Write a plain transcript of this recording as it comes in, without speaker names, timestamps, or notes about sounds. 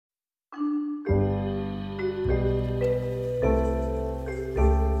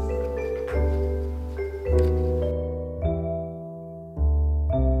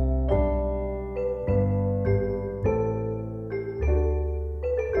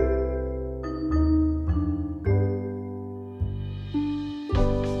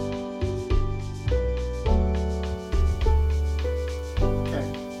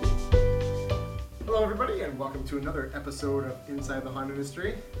welcome to another episode of Inside the Haunted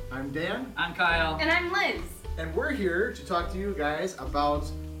Industry. I'm Dan. I'm Kyle. And I'm Liz. And we're here to talk to you guys about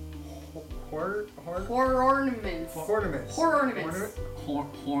horror ornaments. Horror-naments.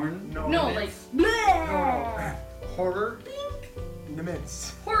 Horn? No. No, like No.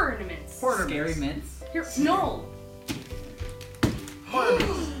 Horror-naments. Horror ornaments. Scary mints? No.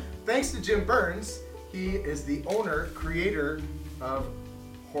 Horror-naments. Thanks to Jim Burns. He is the owner, creator of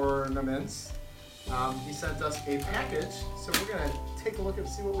HorrorNaments. He sent us a package, so we're going to take a look and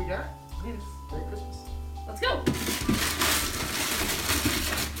see what we got. Yes. Merry Christmas. Let's go.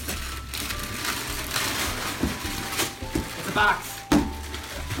 It's a box.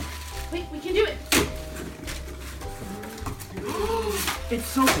 Wait, we can do it. It's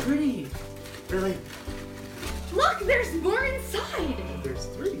so pretty. Really? Look, there's more inside. There's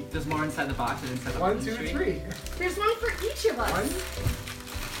three. There's more inside the box than inside the 1, 2, industry. 3. There's one for each of us. 1.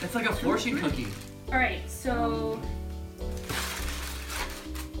 It's like a fortune cookie. Alright, so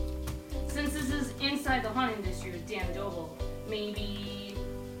since this is Inside the Haunted Industry with Dan Doble, maybe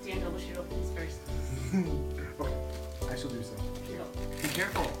Dan Doble should open this first. Okay, I shall do so. Here you go. Be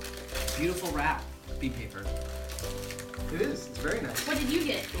careful. Beautiful wrap. Bead paper. It is. It's very nice. What did you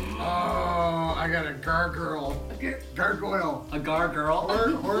get? Oh, I got a gargoyle. Gargoyle. A gargoyle.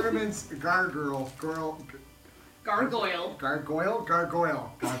 Ornaments gargoyle. Gargoyle. Gargoyle.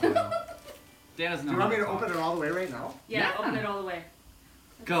 Dan doesn't know. Do you want me to how open it all the way right now? Yeah, open it all the way.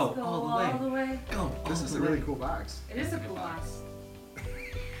 Go Let's all the way. Go all This is the a really way. cool box. It is a cool box.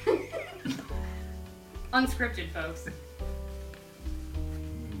 Unscripted, folks.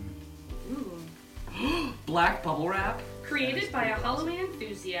 Ooh. Black bubble wrap. Created by a Halloween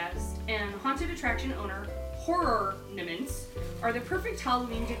enthusiast and haunted attraction owner, HorrorNaments are the perfect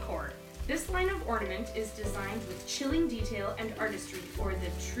Halloween decor. This line of ornament is designed with chilling detail and artistry for the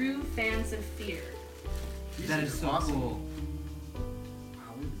true fans of fear. That is so awesome. cool.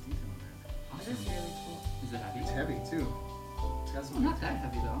 Wow, look at the detail on that. That is really cool. Is it heavy? It's heavy too. It's got Oh, some not that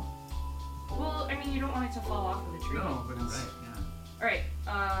heavy though. Well, I mean, you don't want it to fall off of the tree. No, but it's Right,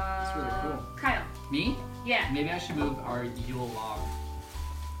 yeah. Alright, It's really cool. Kyle. Me? Yeah. Maybe I should move our Yule log.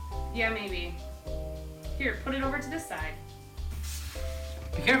 Yeah, maybe. Here, put it over to this side.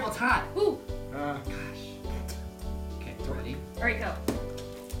 Be careful, it's hot. Ooh! Gosh. Okay, ready? Alright, go.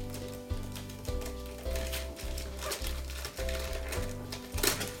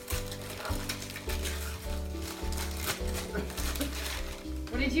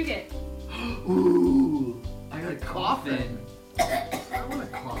 What did you get? Ooh, I got a coffin. coffin. I want a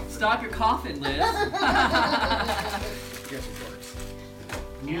coffin. Stop your coffin, Liz. Guess it works.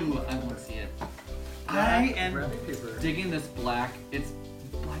 Ooh, I want to see it. I am Wrapping paper. digging this black. It's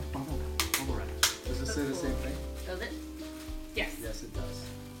black bubble wrap. Does it say the same thing? Does it? Yes. Yes, it does.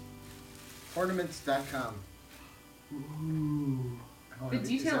 Ornaments.com. Ooh. Oh, The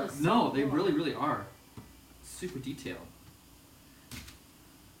detail is No, they cool. really are. Super detailed.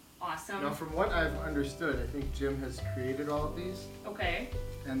 Awesome. Now, from what I've understood, I think Jim has created all of these, Okay.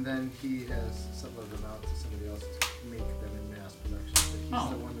 and then he has subletted them out to somebody else to make them in mass production. But he's Oh.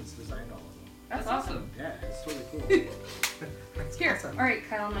 the one that's designed all of them. That's awesome. Yeah, it's totally cool. That's Here. awesome. Alright,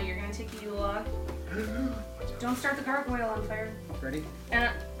 Kyle, now you're going to take the Yule log. Don't start the gargoyle on fire. Ready?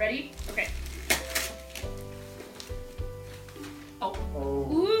 Ready? Okay. Oh.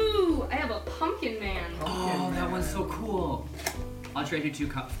 Oh. Ooh, I have a pumpkin man. Oh, that one's so cool. I'll trade you 2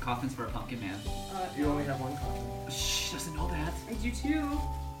 coffins for a pumpkin man. You only have one coffin. Shh, doesn't know that. I do too.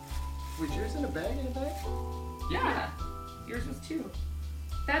 Was yours in a bag in a bag? Yeah. Yours was 2.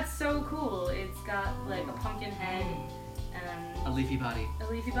 That's so cool. It's got like a pumpkin head and A leafy body. a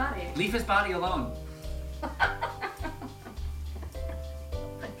leafy body. Leave his body alone.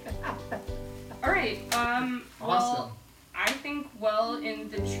 Alright, Awesome. well, I think, well, in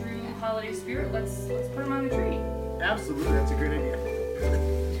the true holiday spirit, let's put them on the tree. Absolutely, that's a great idea.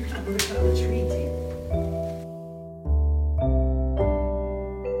 You're gonna put it on the tree, too.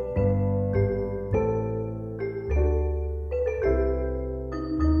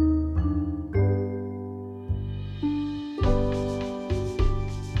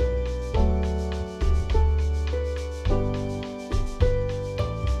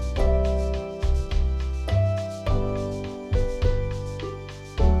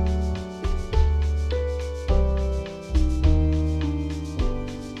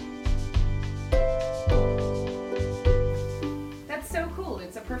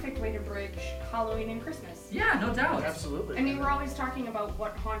 Halloween and Christmas. Yeah, no doubt. Absolutely. I mean, we're always talking about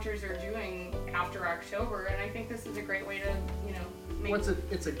what haunters are doing after October, and I think this is a great way to, you know, make...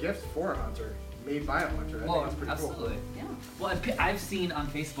 It's a gift for a hunter, made by a hunter. I think it's pretty absolutely. cool. Yeah. Well, I've seen on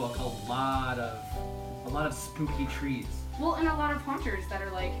Facebook a lot lot of spooky trees. Well, and a lot of haunters that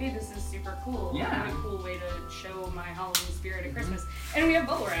are like, hey, this is super cool. Yeah. What a cool way to show my Halloween spirit at Christmas. And we have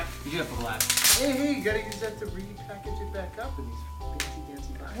bubble wrap. We do have bubble wrap. Hey, you gotta use that to repackage it back up in these fancy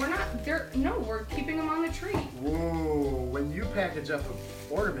dancy boxes. We're not, we're keeping them on the tree. Whoa, when you package up an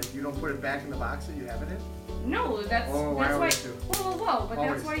ornament, you don't put it back in the box that you have it in? No, that's I why. always do. Whoa, but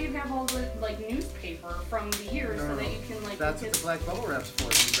Always. that's why you have all the like newspaper from the year so that you can like. That's what the black bubble wrap's for.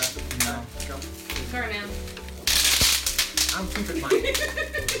 You wrap it in the back. Go. Sorry, man. I'm keeping mine.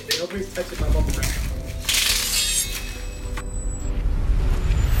 Nobody's touching my bubble wrap.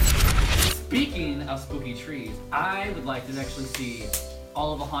 Speaking of spooky trees, I would like to actually see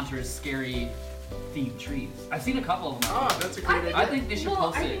all of the Haunters' scary themed trees. I've seen a couple of them. Oh, that's a great idea. I think they should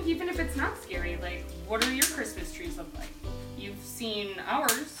post I it. think even if it's not scary, like, what do your Christmas trees look like? You've seen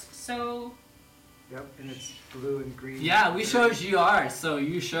ours, so. Yep, and it's blue and green. Yeah, we showed you ours, so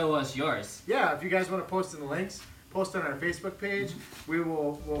you show us yours. Yeah, if you guys want to post in the links, post on our Facebook page.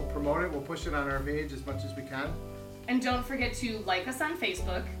 We'll promote it. We'll push it on our page as much as we can. And don't forget to like us on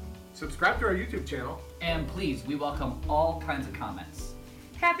Facebook. Subscribe to our YouTube channel. And please, we welcome all kinds of comments.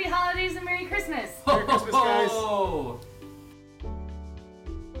 Happy holidays and Merry Christmas! Merry Christmas, guys. Ho, ho, ho.